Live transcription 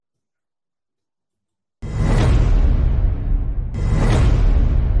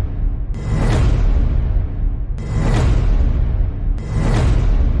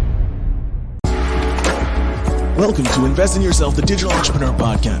Welcome to Invest in Yourself, the Digital Entrepreneur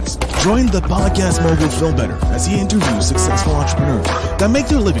Podcast. Join the podcast mogul Phil Better as he interviews successful entrepreneurs that make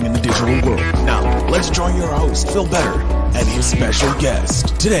their living in the digital world. Now, let's join your host, Phil Better, and his special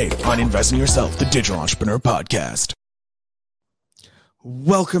guest today on Invest in Yourself, the Digital Entrepreneur Podcast.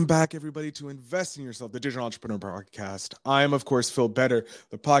 Welcome back, everybody, to Invest in Yourself, the Digital Entrepreneur Podcast. I am, of course, Phil Better,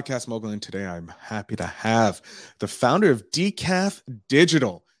 the podcast mogul, and today I'm happy to have the founder of Decaf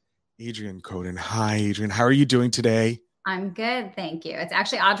Digital, Adrienne Coden. Hi, Adrienne. How are you doing today? I'm good, thank you. It's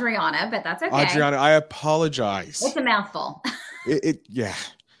actually Adriana, but that's okay. Adriana, I apologize. It's a mouthful. Yeah.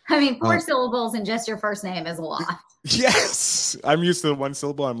 I mean, four syllables and just your first name is a lot. Yes. I'm used to the one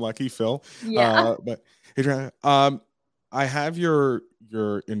syllable. I'm lucky, Phil. Yeah. But Adriana, I have your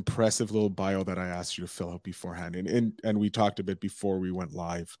impressive little bio that I asked you to fill out beforehand, and we talked a bit before we went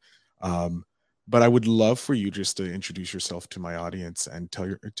live. But I would love for you just to introduce yourself to my audience and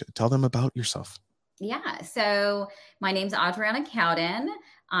tell them about yourself. Yeah. So my name's Adriana Coden.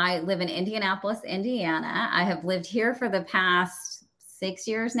 I live in Indianapolis, Indiana. I have lived here for the past 6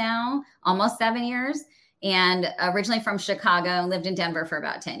 years now, almost 7 years, and originally from Chicago and lived in Denver for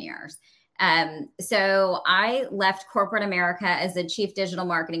about 10 years. So I left corporate America as the chief digital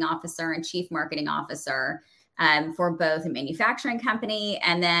marketing officer and chief marketing officer for both a manufacturing company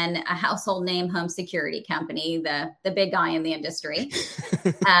and then a household name home security company, the big guy in the industry.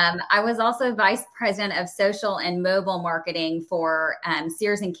 I was also vice president of social and mobile marketing for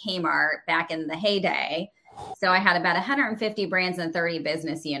Sears and Kmart back in the heyday. So I had about 150 brands and 30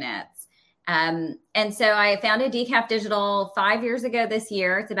 business units. And so I founded Decaf Digital 5 years ago this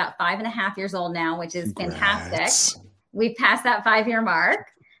year. It's about 5.5 years old now, which is fantastic. We've passed that 5-year mark.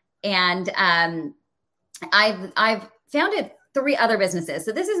 And I've founded 3 other businesses.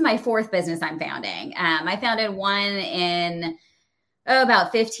 So this is my 4th business I'm founding. I founded one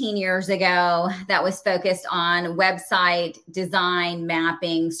about 15 years ago that was focused on website design,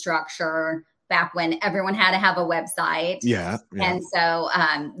 mapping, structure, back when everyone had to have a website. Yeah. And so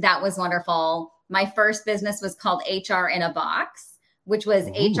that was wonderful. My first business was called HR in a Box, which was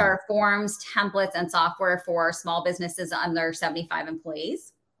HR forms, templates, and software for small businesses under 75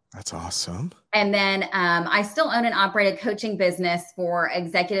 employees. That's awesome. And then I still own and operate a coaching business for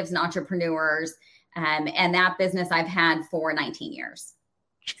executives and entrepreneurs. And that business I've had for 19 years.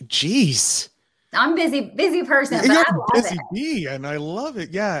 Jeez. I'm a busy person, but You're I love busy it. bee, and I love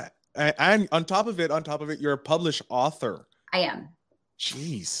it. Yeah. And on top of it, you're a published author. I am.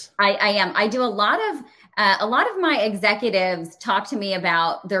 Jeez. I am. I do a lot of my executives talk to me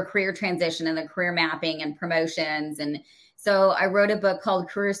about their career transition and their career mapping and promotions. And so I wrote a book called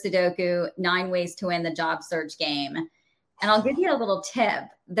Career Sudoku, 9 Ways to Win the Job Search Game. And I'll give you a little tip.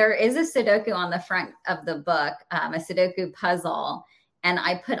 There is a Sudoku on the front of the book, a Sudoku puzzle. And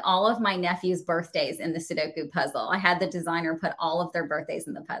I put all of my nephews' birthdays in the Sudoku puzzle. I had the designer put all of their birthdays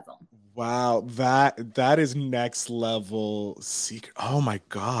in the puzzle. Wow, that is next level secret. Oh my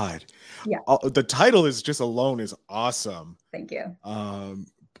God. Yeah. The title is just alone is awesome. Thank you.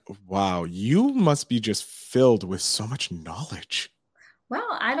 Wow, you must be just filled with so much knowledge.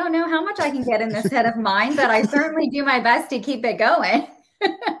 Well, I don't know how much I can get in this head of mine, but I certainly do my best to keep it going.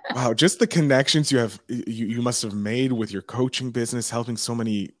 Wow, just the connections you must have made with your coaching business, helping so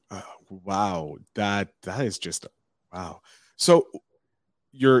many. Wow, that is just wow. So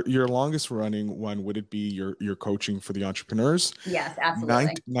your longest running one, would it be your coaching for the entrepreneurs? Yes,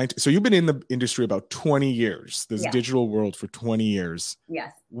 absolutely. So you've been in the industry about 20 years, this digital world for 20 years.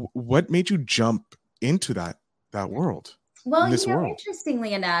 Yes. What made you jump into that world? Well,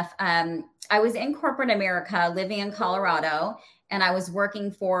 interestingly enough, I was in corporate America living in Colorado. And I was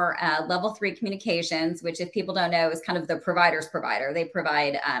working for Level 3 Communications, which if people don't know is kind of the provider's provider. They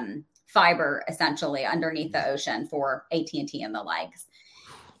provide fiber essentially underneath the ocean for AT&T and the likes.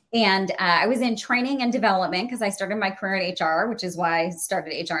 And I was in training and development because I started my career in HR, which is why I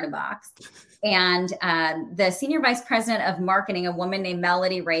started HR in a Box. And the senior vice president of marketing, a woman named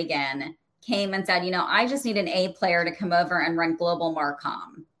Melody Reagan, came and said, I just need an A player to come over and run global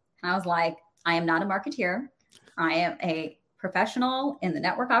Marcom. And I was like, I am not a marketeer. I am a professional in the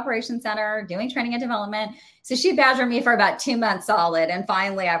network operations center doing training and development. So she badgered me for about 2 months solid. And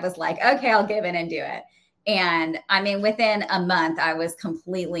finally I was like, okay, I'll give in and do it. And I mean, within a month, I was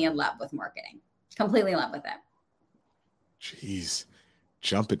completely in love with marketing, completely in love with it. Jeez,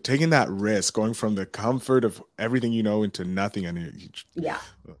 taking that risk, going from the comfort of everything you know into nothing. And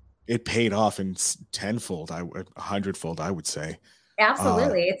it paid off in tenfold, 100-fold, I would say.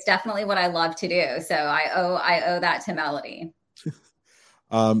 Absolutely. It's definitely what I love to do. So I owe that to Melody.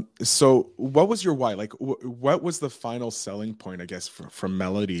 So what was your why? Like, what was the final selling point, I guess, from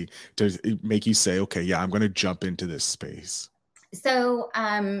Melody to make you say, okay, yeah, I'm going to jump into this space? So,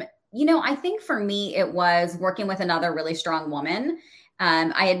 I think for me, it was working with another really strong woman.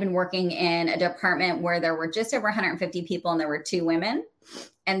 I had been working in a department where there were just over 150 people and there were two women.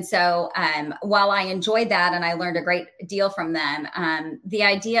 And so while I enjoyed that and I learned a great deal from them, the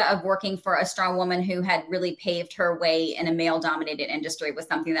idea of working for a strong woman who had really paved her way in a male dominated industry was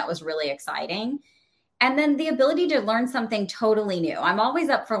something that was really exciting. And then the ability to learn something totally new. I'm always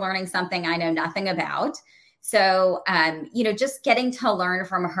up for learning something I know nothing about. So, just getting to learn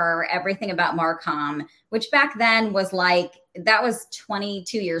from her everything about Marcom, which back then was like, that was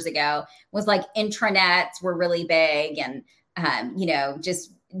 22 years ago, was like intranets were really big and,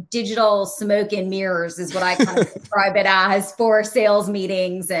 just digital smoke and mirrors is what I kind of describe it as for sales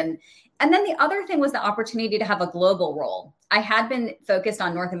meetings. And then the other thing was the opportunity to have a global role. I had been focused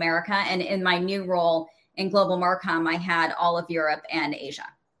on North America, and in my new role in Global Marcom, I had all of Europe and Asia.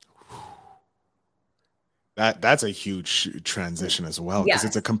 That's a huge transition as well, because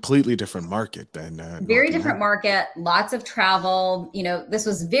it's a completely different market than very different market, lots of travel. This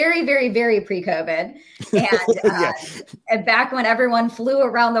was very, very, very pre-COVID, and back when everyone flew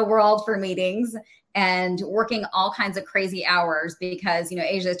around the world for meetings and working all kinds of crazy hours because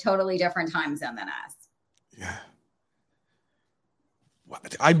Asia is totally different time zone than us. Yeah.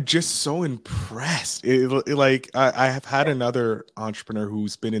 I'm just so impressed. I have had another entrepreneur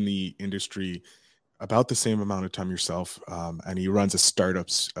who's been in the industry about the same amount of time yourself, and he runs a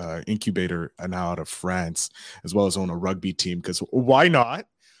startups incubator now out of France, as well as own a rugby team, because why not?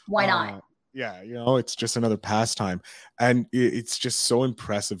 Why not? Yeah, it's just another pastime. And it's just so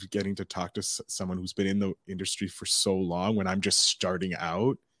impressive getting to talk to someone who's been in the industry for so long when I'm just starting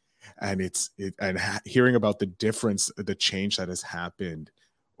out. And hearing about the difference, the change that has happened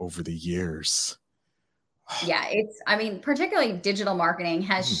over the years. Yeah, particularly digital marketing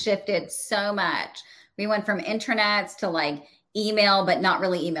has shifted so much. We went from intranets to like email, but not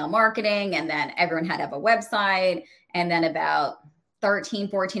really email marketing. And then everyone had to have a website. And then about 13,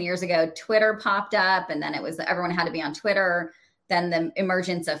 14 years ago, Twitter popped up. And then everyone had to be on Twitter. Then the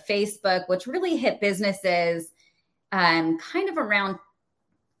emergence of Facebook, which really hit businesses kind of around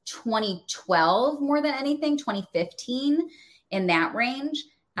 2012 more than anything, 2015, in that range.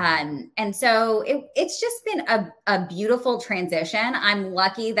 And so it's just been a beautiful transition. I'm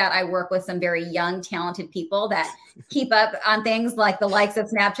lucky that I work with some very young, talented people that keep up on things like the likes of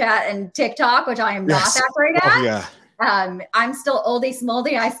Snapchat and TikTok, which I am not that great at. Oh, yeah. I'm still oldie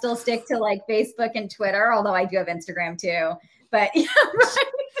smoldy. I still stick to like Facebook and Twitter, although I do have Instagram too. But yeah, right.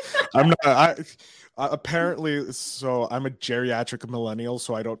 I'm not. Apparently, so I'm a geriatric millennial,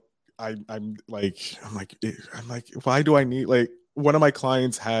 so I'm like, why do I need one of my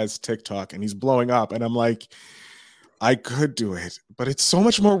clients has TikTok and he's blowing up, and I'm like, I could do it, but it's so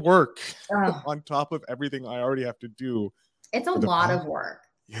much more work on top of everything I already have to do. It's a lot of work.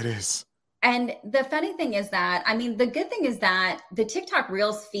 It is. And the funny thing is that, the good thing is that the TikTok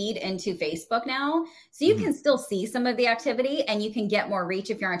Reels feed into Facebook now. So you can still see some of the activity and you can get more reach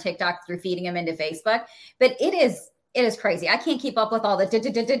if you're on TikTok through feeding them into Facebook. But it is crazy. I can't keep up with all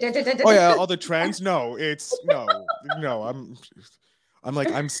the. Oh yeah, all the trends. No, no. I'm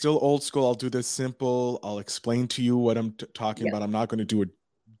like, I'm still old school. I'll do this simple. I'll explain to you what I'm talking about. I'm not going to do a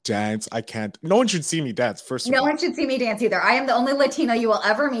dance. I can't. No one should see me dance. First of all, no one should see me dance either. I am the only Latino you will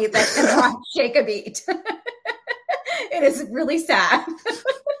ever meet that cannot shake a beat. It is really sad.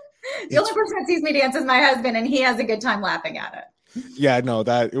 The only person that sees me dance is my husband, and he has a good time laughing at it. Yeah, no,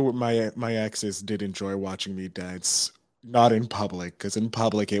 my exes did enjoy watching me dance, not in public, because in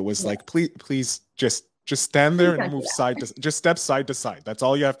public it was like, please just stand there and move just step side to side. That's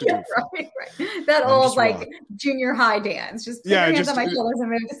all you have to do. Right. That old junior high dance. Just put your hands on my shoulders and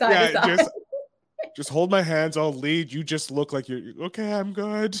move side to side. Just hold my hands. I'll lead. You just look like you're okay. I'm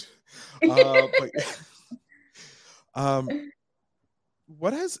good.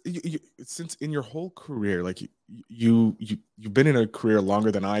 What has you since in your whole career, like you've been in a career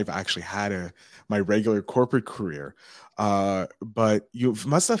longer than I've actually had my regular corporate career, but you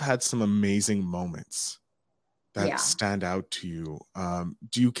must have had some amazing moments that stand out to you.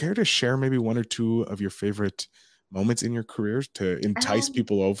 Do you care to share maybe one or two of your favorite moments in your career to entice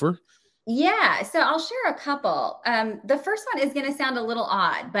people over? Yeah, so I'll share a couple. The first one is going to sound a little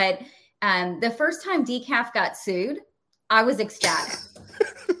odd, but the first time Decaf got sued, I was ecstatic.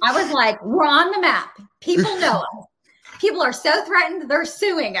 I was like, we're on the map. People know us. People are so threatened, they're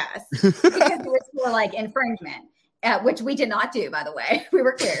suing us because it was for like infringement, which we did not do, by the way. We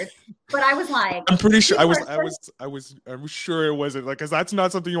were cleared. But I was like, I'm pretty sure I'm sure it wasn't like, because that's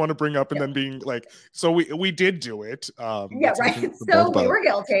not something you want to bring up and then being like, so we did do it. Yeah, right. So we were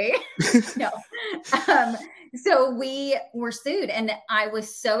guilty. No. So we were sued and I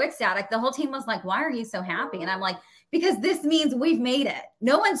was so ecstatic. The whole team was like, why are you so happy? And I'm like, because this means we've made it.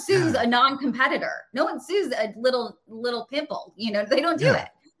 No one sues a non-competitor. No one sues a little pimple. They don't do it.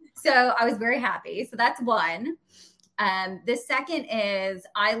 So I was very happy. So that's one. The second is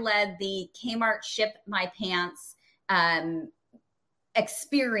I led the Kmart Ship My Pants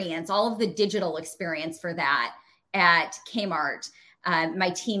experience, all of the digital experience for that at Kmart. My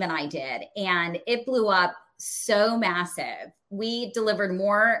team and I did, and it blew up so massive. We delivered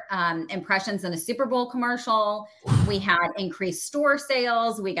more impressions than a Super Bowl commercial. We had increased store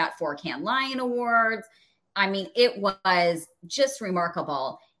sales. We got 4 Cannes Lion awards. I mean, it was just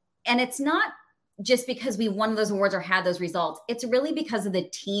remarkable. And it's not just because we won those awards or had those results. It's really because of the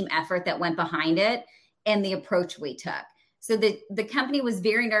team effort that went behind it and the approach we took. So the company was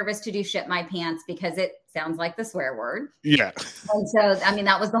very nervous to do Ship My Pants because it sounds like the swear word. Yeah. And so, I mean,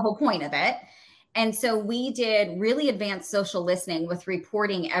 that was the whole point of it. And so we did really advanced social listening with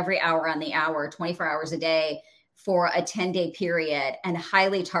reporting every hour on the hour, 24 hours a day for a 10-day period, and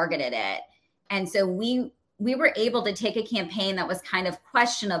highly targeted it. And so we were able to take a campaign that was kind of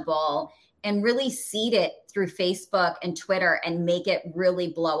questionable and really seed it through Facebook and Twitter and make it really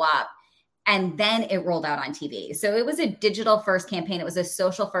blow up. And then it rolled out on TV. So it was a digital first campaign. It was a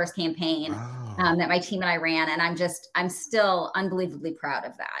social first campaign that my team and I ran. And I'm still unbelievably proud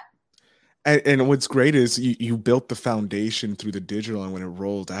of that. And what's great is you built the foundation through the digital, and when it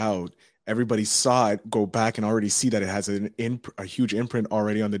rolled out, everybody saw it, go back and already see that it has a huge imprint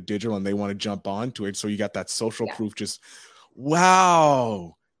already on the digital, and they want to jump onto it. So you got that social proof. Just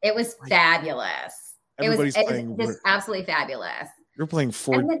wow. It was fabulous. It was just absolutely fabulous. You're playing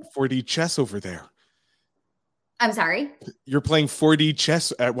 4D chess over there. I'm sorry? You're playing 4D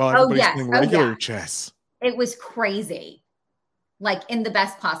chess while everybody's playing regular chess. It was crazy, like in the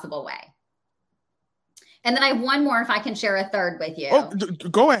best possible way. And then I have one more if I can share a third with you. Oh,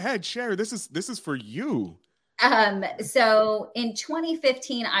 go ahead, share. This is for you. So in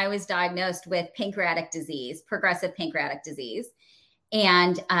 2015, I was diagnosed with progressive pancreatic disease.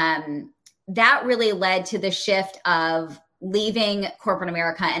 And that really led to the shift of leaving corporate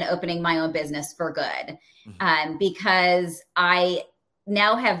America and opening my own business for good. Because I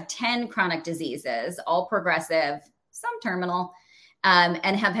now have 10 chronic diseases, all progressive, some terminal,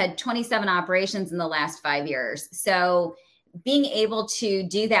 and have had 27 operations in the last 5 years. So being able to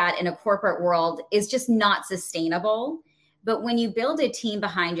do that in a corporate world is just not sustainable. But when you build a team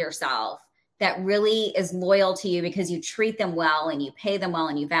behind yourself that really is loyal to you because you treat them well and you pay them well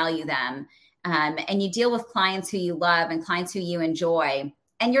and you value them, and you deal with clients who you love and clients who you enjoy,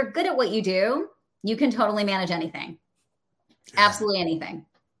 and you're good at what you do, you can totally manage anything. Yeah. Absolutely anything.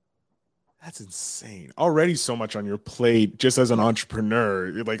 That's insane. Already so much on your plate just as an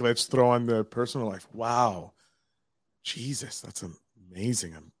entrepreneur. Like, let's throw on the personal life. Wow. Jesus, that's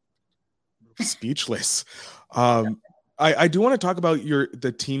amazing. I'm speechless. I do want to talk about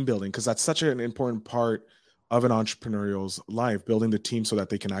the team building, because that's such an important part of an entrepreneurial's life, building the team so that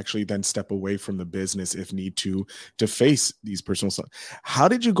they can actually then step away from the business if need to face these personal stuff. How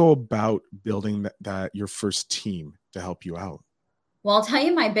did you go about building that your first team to help you out? Well, I'll tell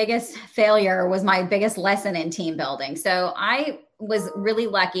you, my biggest failure was my biggest lesson in team building. So I was really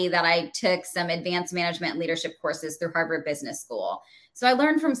lucky that I took some advanced management and leadership courses through Harvard Business School. So I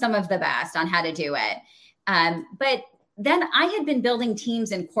learned from some of the best on how to do it. But then I had been building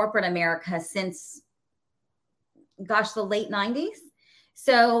teams in corporate America since, the late 90s.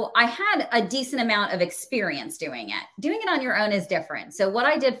 So I had a decent amount of experience doing it. Doing it on your own is different. So what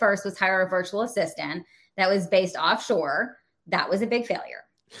I did first was hire a virtual assistant that was based offshore. That was a big failure.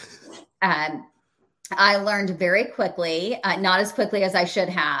 I learned very quickly, not as quickly as I should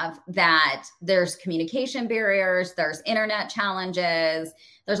have, that there's communication barriers, there's internet challenges,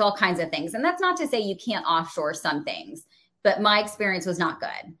 there's all kinds of things. And that's not to say you can't offshore some things, but my experience was not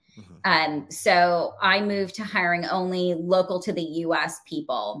good. So I moved to hiring only local to the US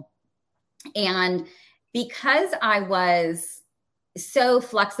people. And because I was so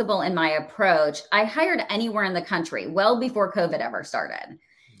flexible in my approach, I hired anywhere in the country well before COVID ever started.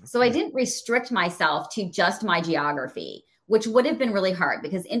 So I didn't restrict myself to just my geography, which would have been really hard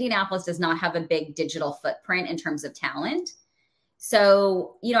because Indianapolis does not have a big digital footprint in terms of talent.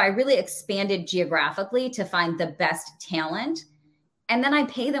 So, I really expanded geographically to find the best talent, and then I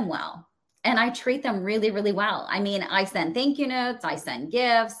pay them well and I treat them really, really well. I mean, I send thank you notes, I send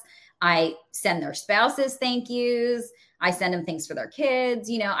gifts, I send their spouses thank yous. I send them things for their kids.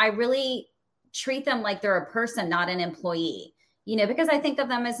 I really treat them like they're a person, not an employee, because I think of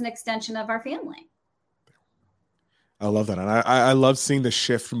them as an extension of our family. I love that. And I love seeing the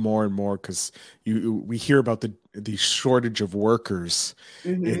shift more and more, because we hear about the shortage of workers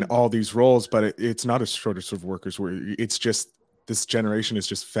in all these roles, but it's not a shortage of workers, where it's just this generation is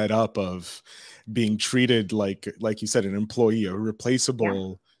just fed up of being treated like you said, an employee, a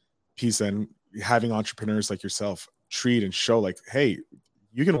replaceable piece, and having entrepreneurs like yourself treat and show like, hey,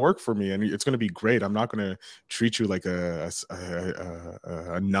 you can work for me and it's going to be great. I'm not going to treat you like a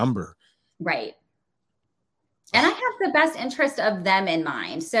number. Right. And I have the best interest of them in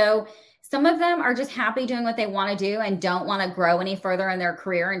mind. So some of them are just happy doing what they want to do and don't want to grow any further in their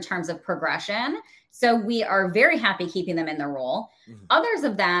career in terms of progression. So we are very happy keeping them in their role. Others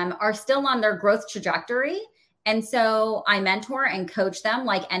of them are still on their growth trajectory. And so I mentor and coach them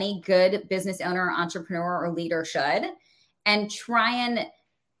like any good business owner, entrepreneur, or leader should, and try and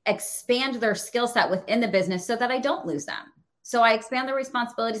expand their skill set within the business so that I don't lose them. So I expand their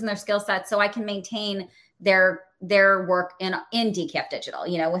responsibilities and their skill sets so I can maintain their work in Decaf Digital,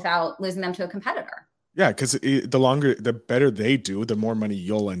 without losing them to a competitor. Yeah, because the better they do, the more money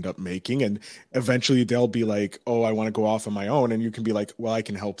you'll end up making. And eventually they'll be like, oh, I want to go off on my own. And you can be like, well, I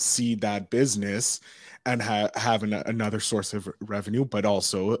can help seed that business and have another source of revenue, but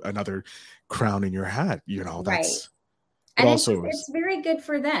also another crown in your hat. That's right. And also it's very good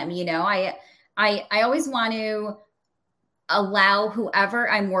for them. I always want to allow whoever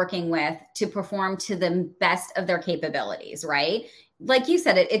I'm working with to perform to the best of their capabilities, right? Like you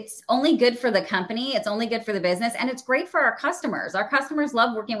said, it's only good for the company. It's only good for the business. And it's great for our customers. Our customers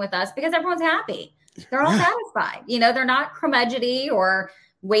love working with us because everyone's happy. They're all satisfied. They're not curmudgeony or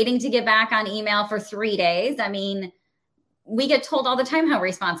waiting to get back on email for 3 days. I mean, we get told all the time how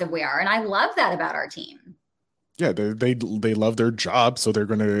responsive we are. And I love that about our team. Yeah, they love their job, so they're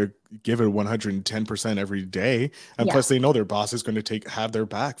going to give it 110% every day, and plus they know their boss is going to have their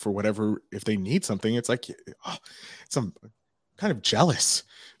back for whatever. If they need something, it's like, I'm kind of jealous.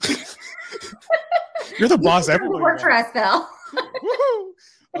 You're the boss. Everybody work for us, Phil.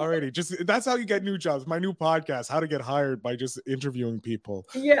 Alrighty, that's how you get new jobs. My new podcast, How to Get Hired by just interviewing people.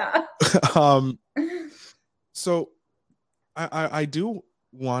 Yeah. So I do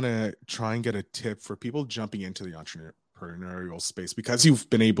want to try and get a tip for people jumping into the entrepreneurial space, because you've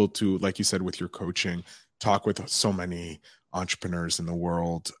been able to, like you said, with your coaching, talk with so many entrepreneurs in the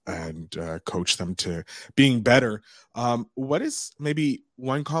world and coach them to being better. What is maybe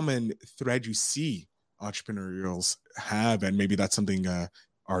one common thread you see entrepreneurials have, and maybe that's something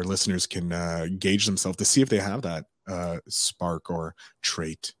our listeners can gauge themselves to see if they have that spark or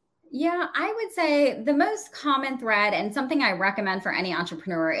trait? Yeah, I would say the most common thread, and something I recommend for any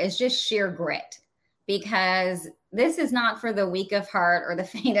entrepreneur, is just sheer grit, because this is not for the weak of heart or the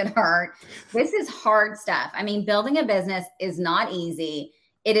faint at heart. This is hard stuff. I mean, building a business is not easy.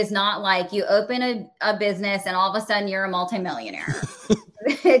 It is not like you open a business and all of a sudden you're a multimillionaire.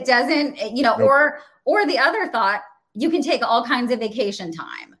 It doesn't, nope. Or the other thought, you can take all kinds of vacation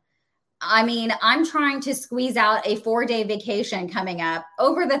time. I mean, I'm trying to squeeze out a 4-day vacation coming up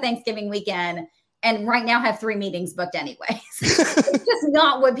over the Thanksgiving weekend, and right now have 3 meetings booked anyways. It's just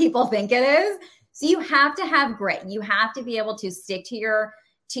not what people think it is. So you have to have grit. You have to be able to stick to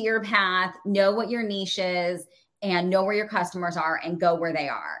your path, know what your niche is, and know where your customers are and go where they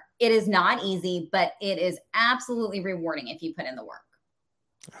are. It is not easy, but it is absolutely rewarding if you put in the work.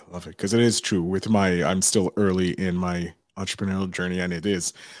 I love it, because it is true. I'm still early in my entrepreneurial journey, and it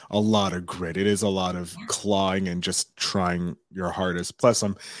is a lot of grit. It is a lot of clawing and just trying your hardest. Plus,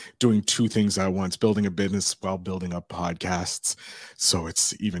 I'm doing 2 things at once, building a business while building up podcasts. So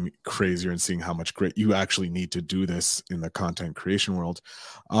it's even crazier in seeing how much grit you actually need to do this in the content creation world.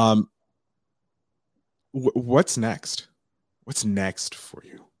 What's next? What's next for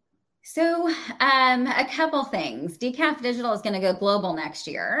you? So a couple things. Decaf Digital is going to go global next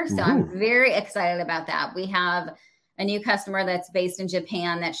year. So I'm very excited about that. We have a new customer that's based in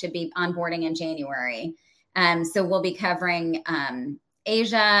Japan that should be onboarding in January. So we'll be covering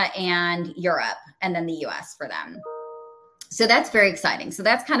Asia and Europe, and then the US for them. So that's very exciting. So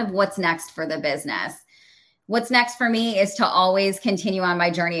that's kind of what's next for the business. What's next for me is to always continue on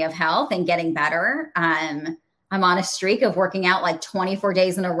my journey of health and getting better. I'm on a streak of working out like 24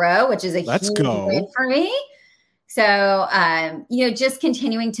 days in a row, which is a huge win for me. So, just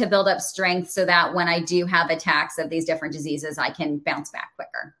continuing to build up strength so that when I do have attacks of these different diseases, I can bounce back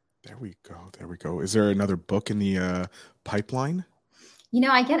quicker. There we go. Is there another book in the pipeline?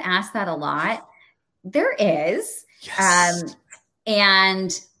 I get asked that a lot. There is. Yes.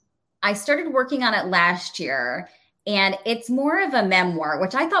 And I started working on it last year, and it's more of a memoir,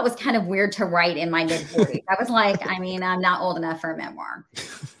 which I thought was kind of weird to write in my mid-40s. I was like, I mean, I'm not old enough for a memoir.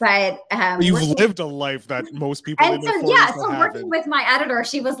 But you've lived a life that most people in their 40s so working with my editor,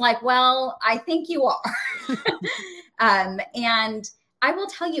 she was like, well, I think you are. And I will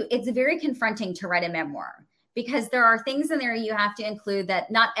tell you, it's very confronting to write a memoir because there are things in there you have to include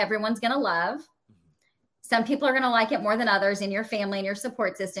that not everyone's going to love. Some people are going to like it more than others in your family and your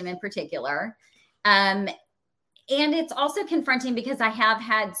support system in particular. And it's also confronting because I have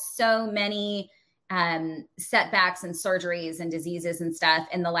had so many setbacks and surgeries and diseases and stuff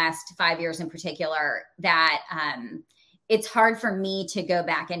in the last 5 years in particular that it's hard for me to go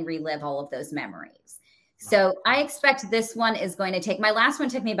back and relive all of those memories. So I expect this one is going to take, my last one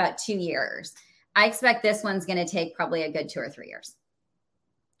took me about 2 years. I expect this one's going to take probably a good 2 or 3 years.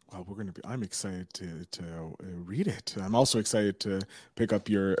 Well, I'm excited to read it. I'm also excited to pick up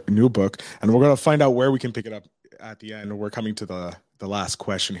your new book, and we're going to find out where we can pick it up at the end. We're coming to the last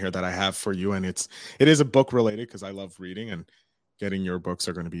question here that I have for you, and it is a book related because I love reading, and getting your books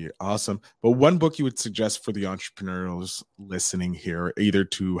are going to be awesome. But one book you would suggest for the entrepreneurs listening here, either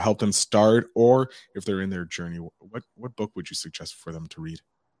to help them start or if they're in their journey, what book would you suggest for them to read?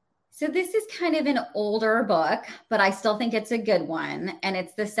 So this is kind of an older book, but I still think it's a good one. And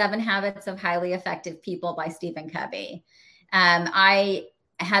it's The 7 Habits of Highly Effective People by Stephen Covey. I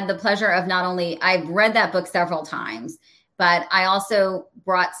had the pleasure of I've read that book several times, but I also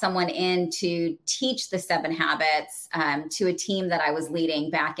brought someone in to teach the 7 habits to a team that I was leading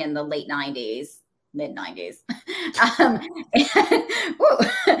back in the late 90s, mid 90s.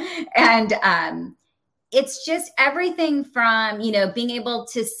 It's just everything from, being able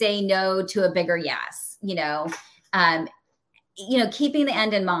to say no to a bigger yes, keeping the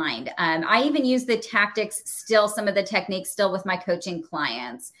end in mind. I even use the tactics some of the techniques still with my coaching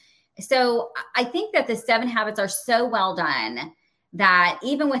clients. So I think that the 7 habits are so well done that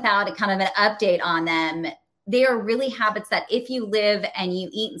even without a kind of an update on them, they are really habits that if you live and you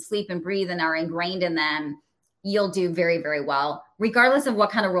eat and sleep and breathe and are ingrained in them, you'll do very, very well, regardless of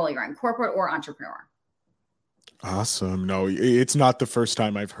what kind of role you're in, corporate or entrepreneur. Awesome. No, it's not the first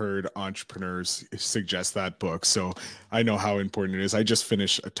time I've heard entrepreneurs suggest that book. So I know how important it is. I just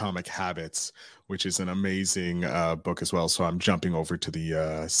finished Atomic Habits, which is an amazing book as well. So I'm jumping over to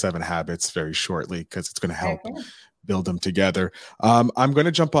the 7 habits very shortly because it's going to help build them together. I'm going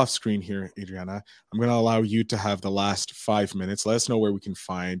to jump off screen here, Adriana. I'm going to allow you to have the last 5 minutes. Let us know where we can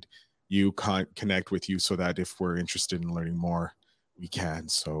find you, connect with you so that if we're interested in learning more, we can.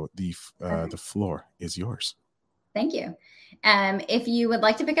 So the floor is yours. Thank you. If you would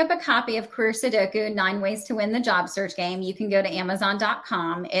like to pick up a copy of Career Sudoku, 9 Ways to Win the Job Search Game, you can go to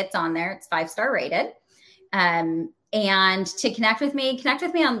Amazon.com. It's on there. It's 5-star rated. And to connect with me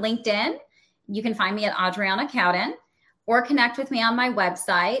on LinkedIn. You can find me at Adriana Cowden, or connect with me on my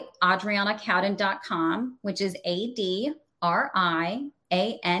website, adrianacowden.com, which is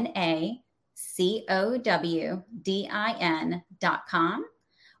ADrianacowdin.com.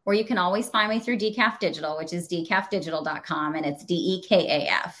 Or you can always find me through Decaf Digital, which is decafdigital.com, and it's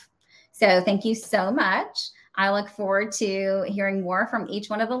DEKAF. So thank you so much. I look forward to hearing more from each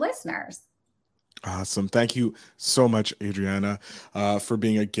one of the listeners. Awesome. Thank you so much, Adriana, for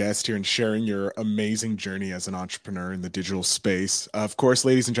being a guest here and sharing your amazing journey as an entrepreneur in the digital space. Of course,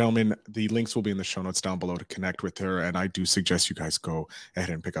 ladies and gentlemen, the links will be in the show notes down below to connect with her. And I do suggest you guys go ahead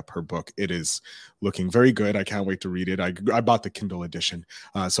and pick up her book. It is looking very good. I can't wait to read it. I bought the Kindle edition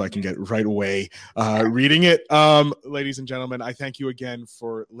so I can get right away reading it. Ladies and gentlemen, I thank you again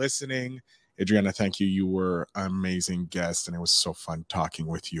for listening. Adriana, thank you. You were an amazing guest, and it was so fun talking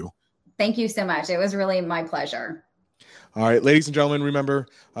with you. Thank you so much. It was really my pleasure. All right, ladies and gentlemen, remember,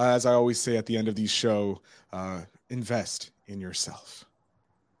 as I always say at the end of these show, invest in yourself.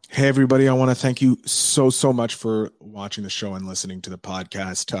 Hey, everybody, I want to thank you so much for watching the show and listening to the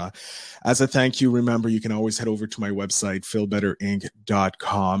podcast. As a thank you, remember, you can always head over to my website,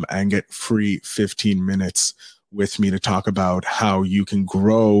 feelbetterinc.com, and get free 15 minutes with me to talk about how you can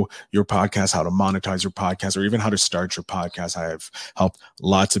grow your podcast, how to monetize your podcast, or even how to start your podcast. I have helped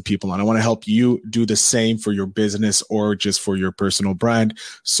lots of people, and I want to help you do the same for your business or just for your personal brand.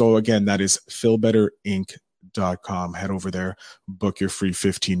 So again, that is feelbetterinc.com. Head over there, book your free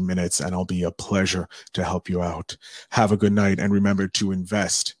 15 minutes, and it'll be a pleasure to help you out. Have a good night, and remember to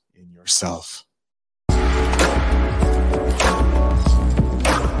invest in yourself.